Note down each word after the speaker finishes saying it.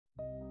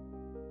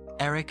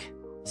Eric,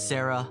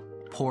 Sarah,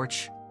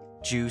 porch,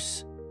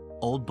 juice,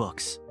 old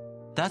books.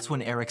 That's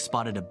when Eric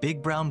spotted a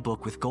big brown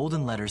book with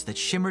golden letters that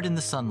shimmered in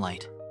the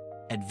sunlight.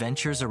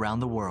 Adventures Around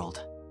the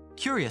World.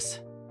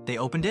 Curious, they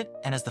opened it,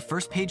 and as the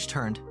first page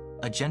turned,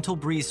 a gentle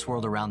breeze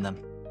swirled around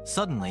them.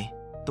 Suddenly,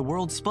 the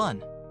world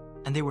spun,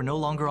 and they were no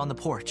longer on the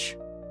porch.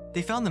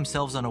 They found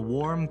themselves on a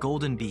warm,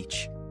 golden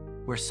beach,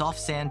 where soft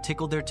sand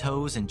tickled their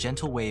toes and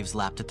gentle waves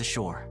lapped at the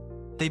shore.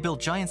 They built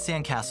giant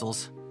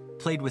sandcastles,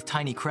 played with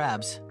tiny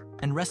crabs,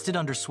 and rested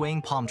under swaying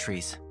palm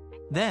trees.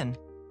 Then,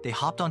 they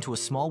hopped onto a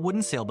small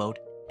wooden sailboat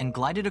and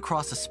glided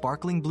across a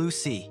sparkling blue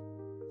sea,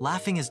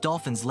 laughing as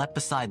dolphins leapt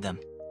beside them.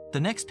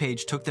 The next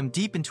page took them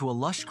deep into a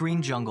lush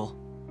green jungle,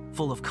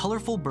 full of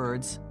colorful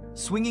birds,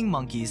 swinging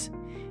monkeys,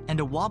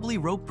 and a wobbly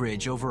rope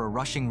bridge over a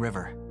rushing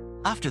river.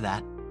 After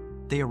that,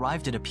 they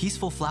arrived at a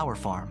peaceful flower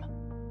farm,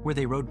 where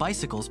they rode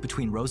bicycles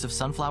between rows of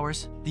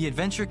sunflowers. The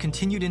adventure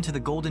continued into the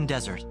golden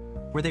desert,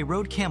 where they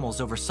rode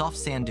camels over soft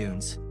sand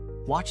dunes,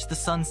 watched the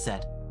sun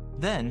set.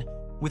 Then,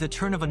 with a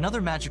turn of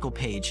another magical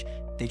page,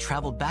 they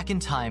traveled back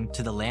in time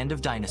to the land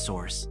of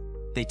dinosaurs.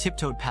 They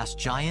tiptoed past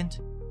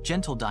giant,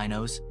 gentle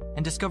dinos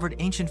and discovered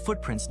ancient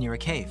footprints near a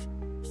cave.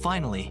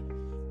 Finally,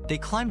 they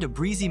climbed a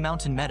breezy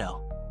mountain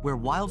meadow, where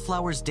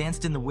wildflowers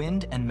danced in the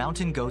wind and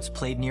mountain goats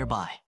played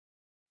nearby.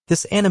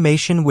 This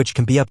animation, which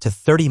can be up to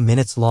 30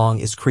 minutes long,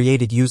 is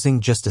created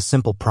using just a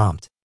simple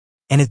prompt.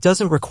 And it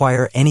doesn't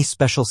require any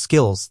special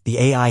skills. The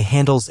AI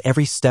handles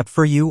every step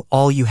for you.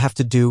 All you have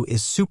to do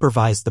is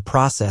supervise the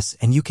process,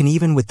 and you can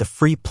even with the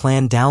free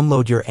plan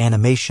download your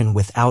animation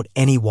without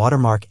any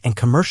watermark, and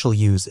commercial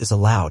use is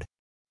allowed.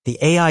 The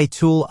AI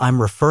tool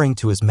I'm referring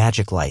to is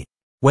MagicLight.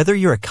 Whether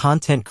you're a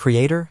content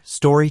creator,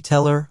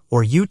 storyteller,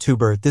 or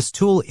YouTuber, this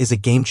tool is a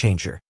game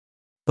changer.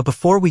 But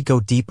before we go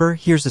deeper,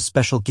 here's a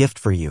special gift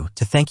for you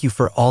to thank you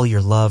for all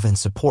your love and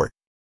support.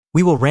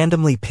 We will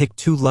randomly pick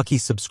 2 lucky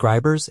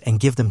subscribers and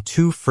give them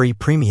 2 free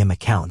premium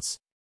accounts.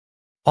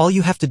 All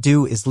you have to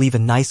do is leave a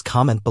nice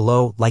comment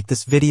below, like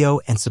this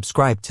video, and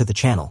subscribe to the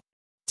channel.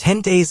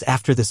 10 days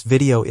after this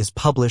video is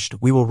published,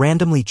 we will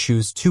randomly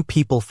choose 2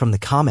 people from the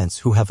comments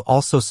who have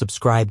also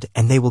subscribed,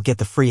 and they will get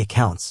the free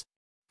accounts.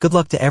 Good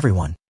luck to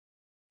everyone.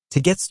 To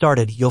get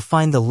started, you'll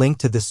find the link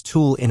to this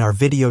tool in our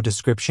video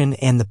description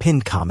and the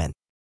pinned comment.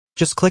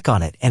 Just click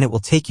on it and it will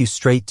take you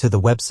straight to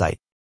the website.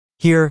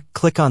 Here,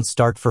 click on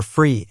Start for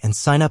free and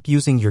sign up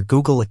using your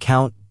Google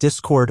account,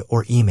 Discord,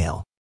 or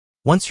email.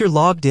 Once you're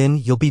logged in,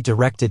 you'll be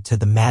directed to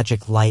the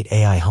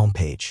MagicLight.ai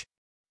homepage.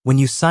 When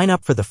you sign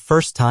up for the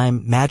first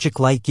time,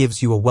 MagicLight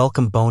gives you a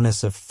welcome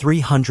bonus of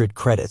 300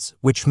 credits,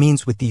 which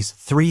means with these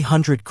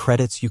 300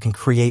 credits you can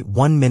create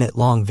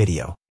 1-minute-long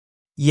video.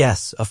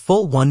 Yes, a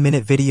full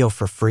 1-minute video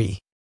for free.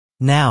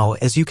 Now,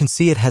 as you can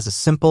see, it has a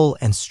simple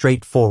and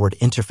straightforward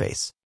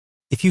interface.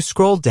 If you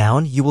scroll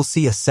down, you will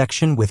see a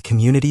section with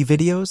community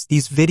videos.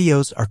 These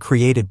videos are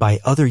created by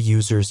other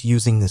users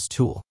using this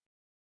tool.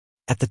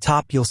 At the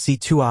top, you'll see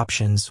 2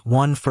 options,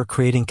 one for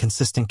creating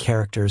consistent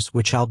characters,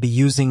 which I'll be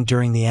using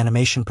during the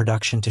animation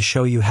production to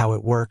show you how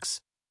it works,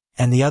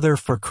 and the other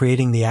for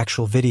creating the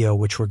actual video,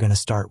 which we're going to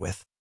start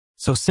with.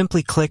 So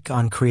simply click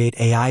on Create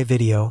AI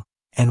Video,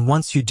 and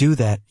once you do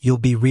that, you'll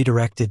be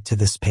redirected to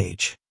this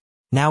page.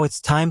 Now it's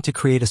time to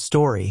create a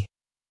story.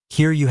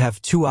 Here you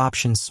have 2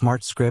 options,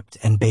 Smart Script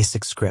and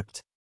Basic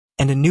Script.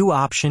 And a new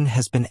option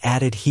has been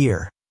added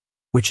here,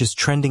 which is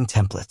Trending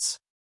Templates.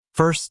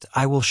 First,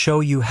 I will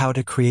show you how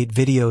to create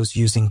videos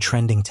using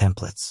trending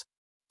templates.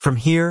 From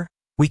here,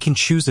 we can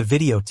choose a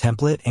video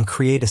template and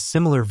create a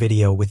similar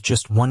video with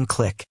just 1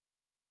 click.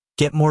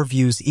 Get more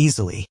views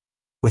easily,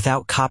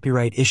 without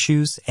copyright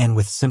issues and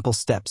with simple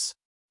steps.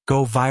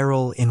 Go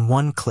viral in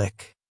 1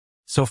 click.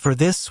 So for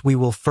this, we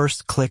will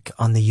first click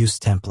on the Use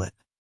Template.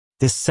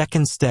 This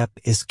second step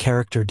is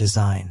character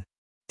design.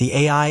 The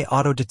AI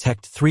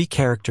auto-detect 3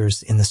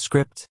 characters in the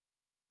script: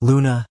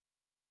 Luna,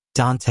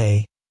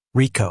 Dante,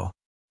 Rico.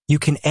 You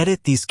can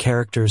edit these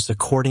characters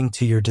according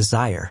to your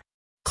desire.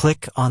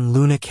 Click on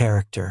Luna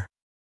character,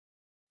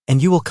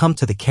 and you will come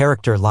to the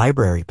character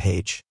library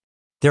page.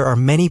 There are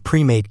many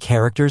pre-made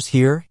characters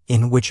here,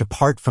 in which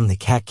apart from the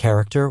cat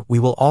character, we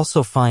will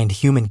also find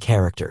human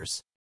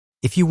characters.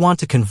 If you want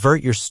to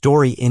convert your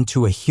story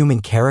into a human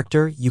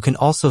character, you can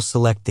also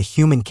select the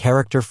human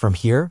character from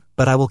here,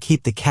 but I will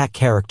keep the cat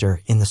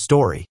character in the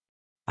story.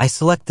 I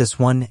select this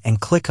one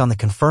and click on the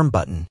Confirm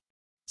button.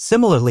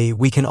 Similarly,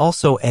 we can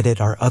also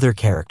edit our other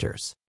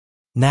characters.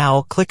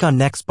 Now, click on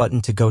Next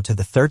button to go to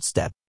the third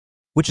step,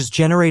 which is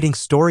generating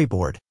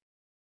storyboard.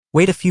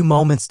 Wait a few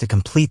moments to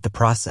complete the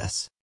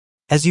process.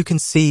 As you can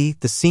see,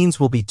 the scenes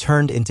will be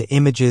turned into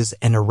images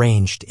and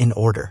arranged in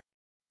order.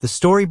 The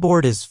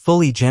storyboard is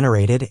fully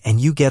generated and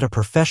you get a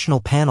professional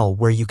panel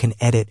where you can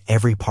edit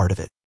every part of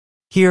it.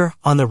 Here,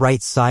 on the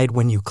right side,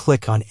 when you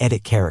click on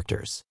Edit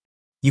Characters,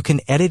 you can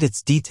edit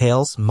its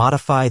details,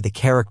 modify the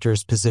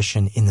character's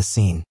position in the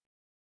scene.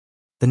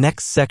 The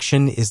next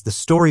section is the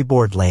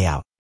storyboard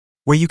layout,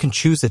 where you can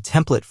choose a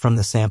template from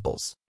the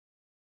samples.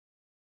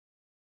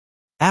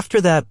 After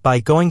that,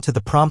 by going to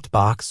the prompt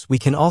box, we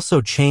can also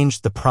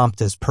change the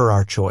prompt as per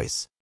our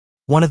choice.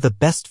 One of the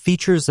best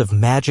features of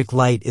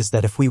MagicLight is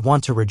that if we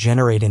want to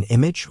regenerate an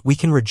image, we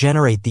can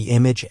regenerate the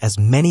image as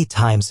many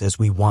times as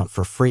we want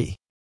for free,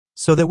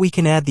 so that we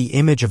can add the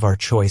image of our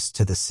choice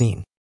to the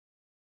scene.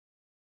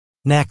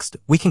 Next,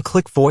 we can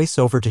click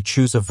VoiceOver to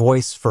choose a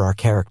voice for our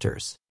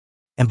characters.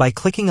 And by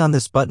clicking on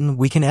this button,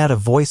 we can add a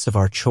voice of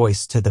our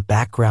choice to the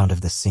background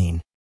of the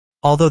scene,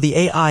 although the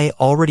AI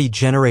already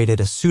generated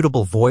a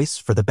suitable voice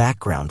for the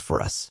background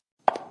for us.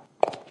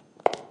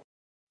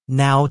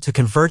 Now, to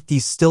convert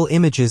these still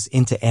images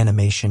into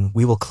animation,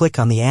 we will click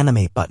on the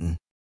Animate button.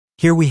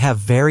 Here we have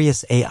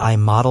various AI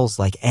models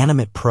like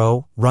Animate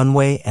Pro,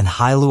 Runway, and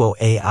Hailuo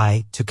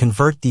AI to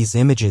convert these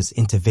images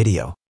into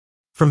video.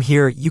 From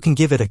here, you can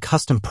give it a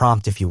custom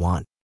prompt if you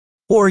want.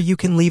 Or you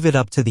can leave it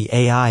up to the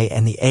AI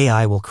and the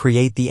AI will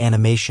create the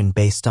animation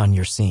based on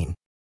your scene.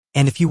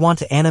 And if you want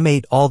to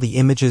animate all the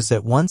images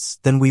at once,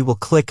 then we will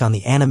click on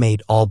the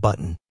Animate All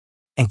button.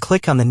 And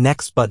click on the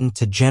next button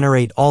to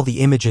generate all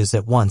the images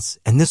at once,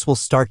 and this will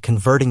start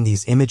converting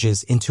these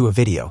images into a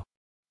video,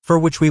 for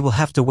which we will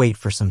have to wait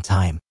for some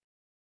time.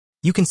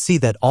 You can see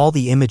that all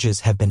the images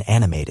have been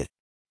animated.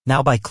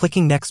 Now by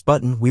clicking Next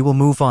button, we will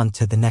move on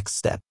to the next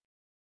step.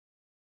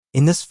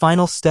 In this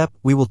final step,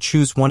 we will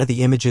choose one of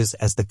the images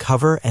as the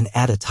cover and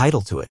add a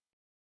title to it.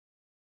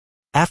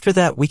 After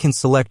that, we can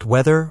select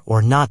whether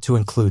or not to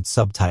include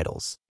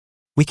subtitles.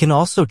 We can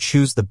also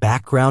choose the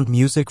background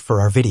music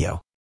for our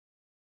video.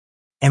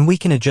 And we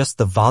can adjust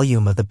the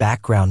volume of the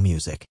background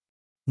music.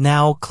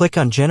 Now, click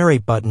on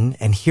Generate button,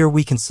 and here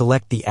we can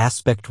select the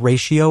aspect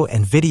ratio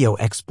and video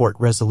export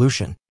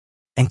resolution.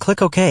 And click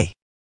OK.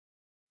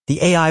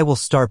 The AI will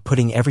start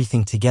putting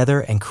everything together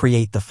and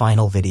create the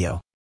final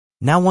video.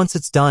 Now once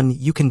it's done,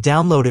 you can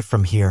download it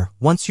from here.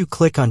 Once you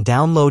click on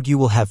download, you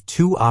will have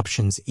two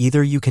options.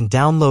 Either you can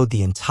download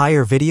the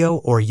entire video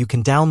or you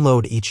can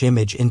download each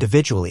image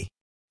individually.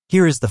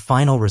 Here is the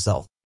final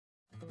result.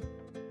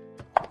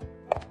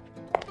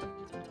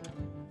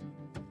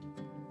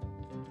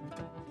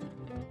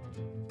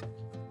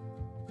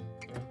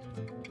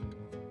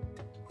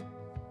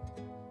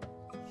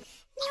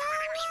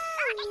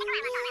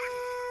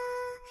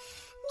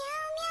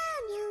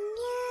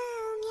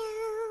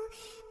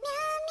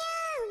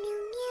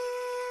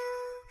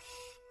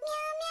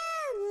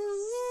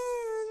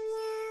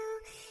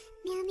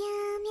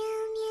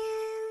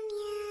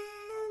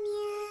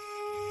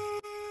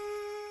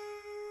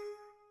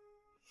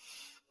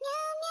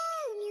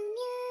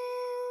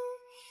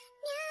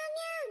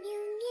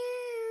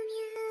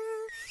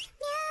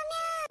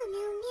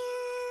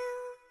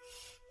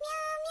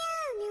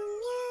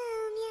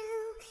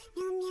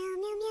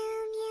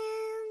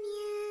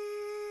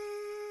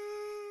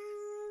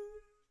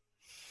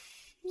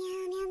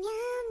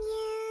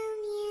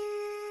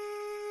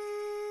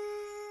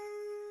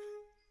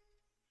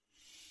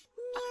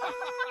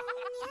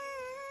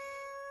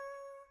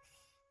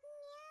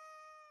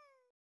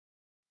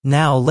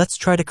 Now let's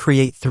try to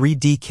create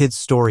 3D Kids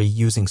Story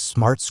using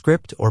Smart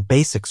Script or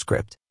Basic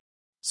Script.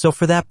 So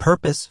for that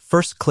purpose,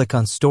 first click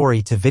on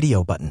Story to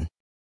Video button.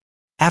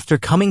 After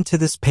coming to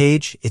this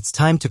page, it's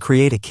time to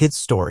create a kid's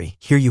story.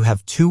 Here you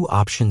have two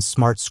options,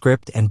 Smart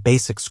Script and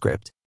Basic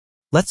Script.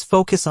 Let's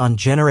focus on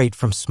Generate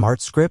from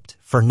Smart Script.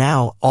 For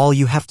now, all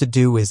you have to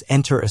do is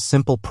enter a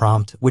simple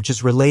prompt which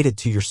is related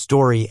to your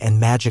story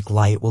and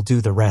MagicLight will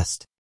do the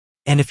rest.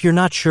 And if you're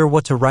not sure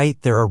what to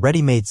write, there are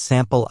ready-made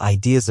sample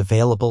ideas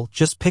available.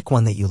 Just pick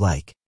one that you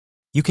like.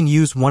 You can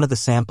use one of the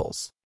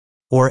samples.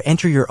 Or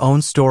enter your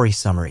own story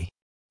summary.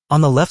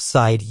 On the left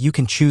side, you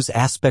can choose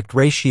aspect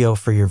ratio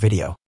for your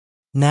video.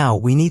 Now,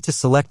 we need to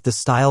select the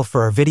style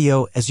for our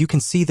video. As you can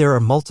see, there are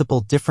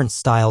multiple different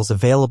styles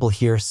available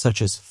here,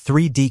 such as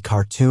 3D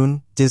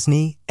cartoon,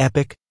 Disney,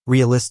 epic,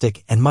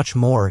 realistic, and much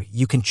more.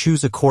 You can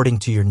choose according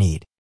to your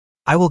need.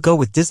 I will go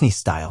with Disney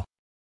style.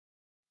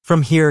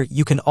 From here,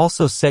 you can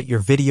also set your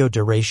video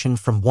duration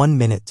from 1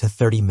 minute to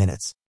 30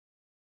 minutes.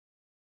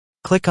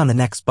 Click on the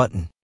Next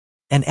button.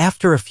 And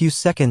after a few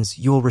seconds,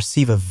 you will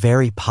receive a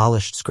very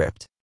polished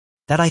script.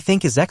 That I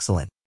think is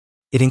excellent.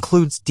 It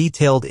includes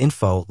detailed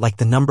info like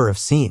the number of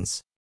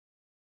scenes.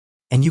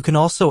 And you can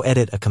also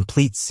edit a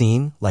complete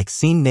scene like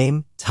scene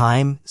name,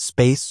 time,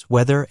 space,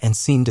 weather, and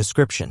scene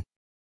description.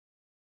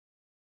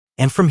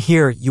 And from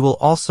here, you will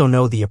also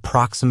know the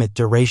approximate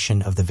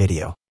duration of the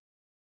video.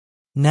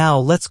 Now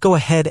let's go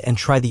ahead and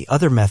try the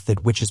other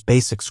method, which is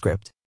Basic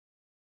Script.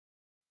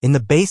 In the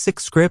Basic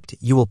Script,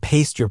 you will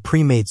paste your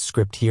pre-made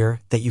script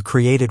here that you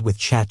created with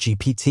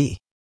ChatGPT.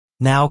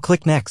 Now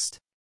click Next.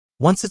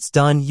 Once it's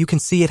done, you can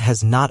see it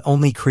has not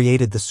only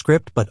created the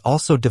script but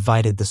also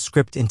divided the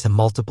script into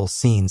multiple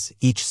scenes.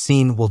 Each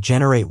scene will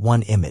generate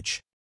one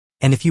image.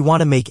 And if you want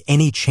to make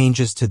any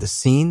changes to the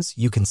scenes,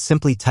 you can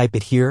simply type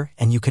it here,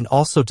 and you can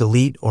also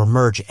delete or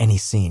merge any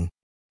scene.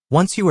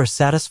 Once you are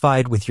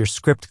satisfied with your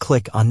script,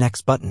 click on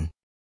Next button.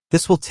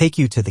 This will take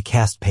you to the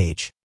cast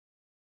page.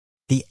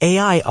 The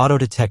AI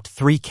auto-detect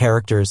 3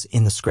 characters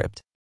in the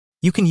script.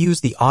 You can use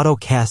the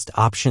auto-cast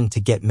option to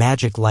get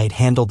MagicLight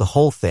handle the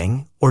whole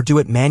thing, or do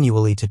it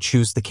manually to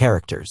choose the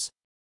characters.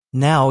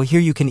 Now here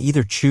you can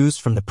either choose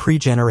from the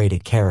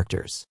pre-generated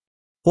characters,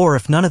 or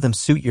if none of them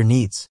suit your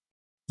needs,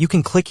 you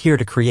can click here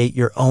to create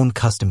your own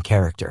custom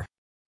character.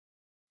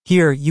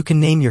 Here you can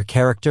name your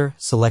character,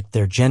 select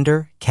their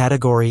gender,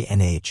 category,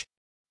 and age.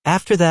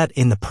 After that,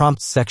 in the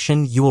prompts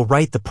section, you will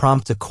write the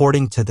prompt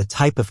according to the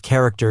type of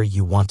character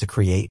you want to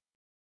create.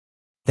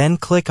 Then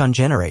click on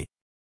Generate.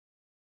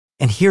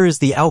 And here is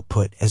the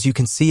output. As you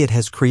can see, it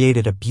has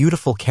created a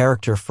beautiful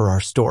character for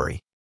our story.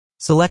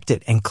 Select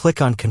it and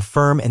click on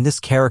Confirm, and this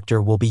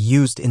character will be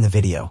used in the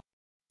video.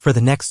 For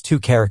the next two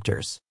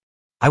characters,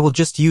 I will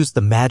just use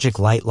the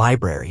MagicLight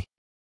library.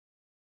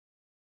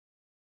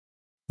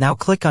 Now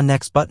click on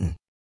Next button,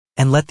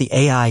 and let the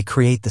AI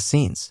create the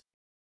scenes.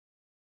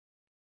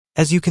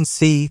 As you can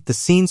see, the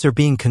scenes are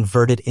being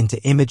converted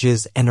into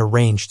images and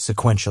arranged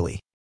sequentially.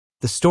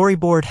 The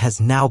storyboard has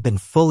now been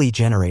fully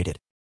generated.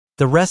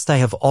 The rest I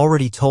have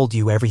already told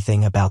you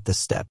everything about this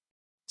step.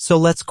 So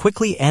let's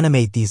quickly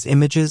animate these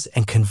images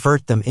and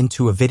convert them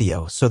into a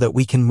video so that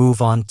we can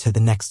move on to the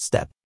next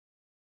step.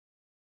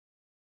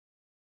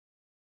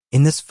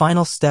 In this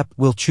final step,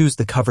 we'll choose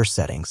the cover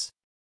settings,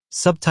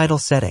 subtitle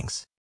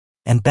settings,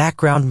 and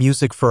background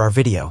music for our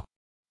video,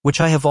 which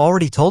I have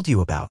already told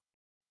you about.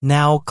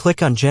 Now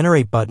click on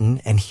Generate button,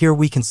 and here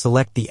we can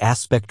select the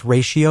aspect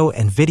ratio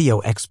and video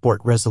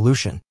export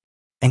resolution,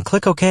 and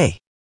click OK.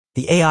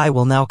 The AI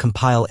will now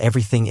compile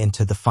everything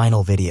into the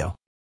final video.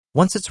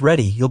 Once it's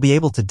ready, you'll be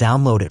able to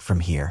download it from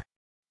here.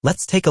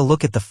 Let's take a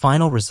look at the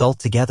final result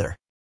together.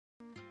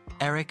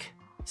 Eric,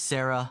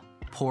 Sarah,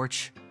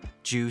 porch,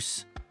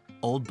 juice,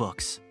 old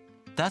books.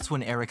 That's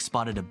when Eric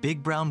spotted a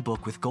big brown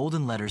book with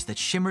golden letters that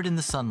shimmered in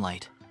the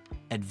sunlight.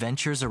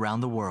 Adventures around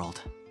the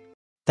world.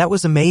 That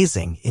was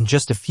amazing. In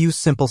just a few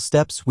simple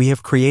steps, we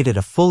have created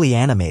a fully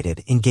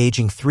animated,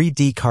 engaging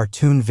 3D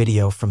cartoon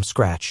video from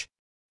scratch.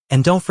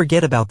 And don't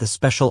forget about the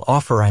special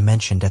offer I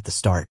mentioned at the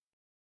start.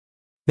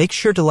 Make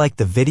sure to like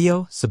the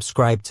video,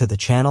 subscribe to the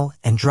channel,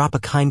 and drop a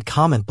kind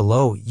comment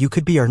below. You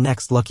could be our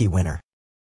next lucky winner.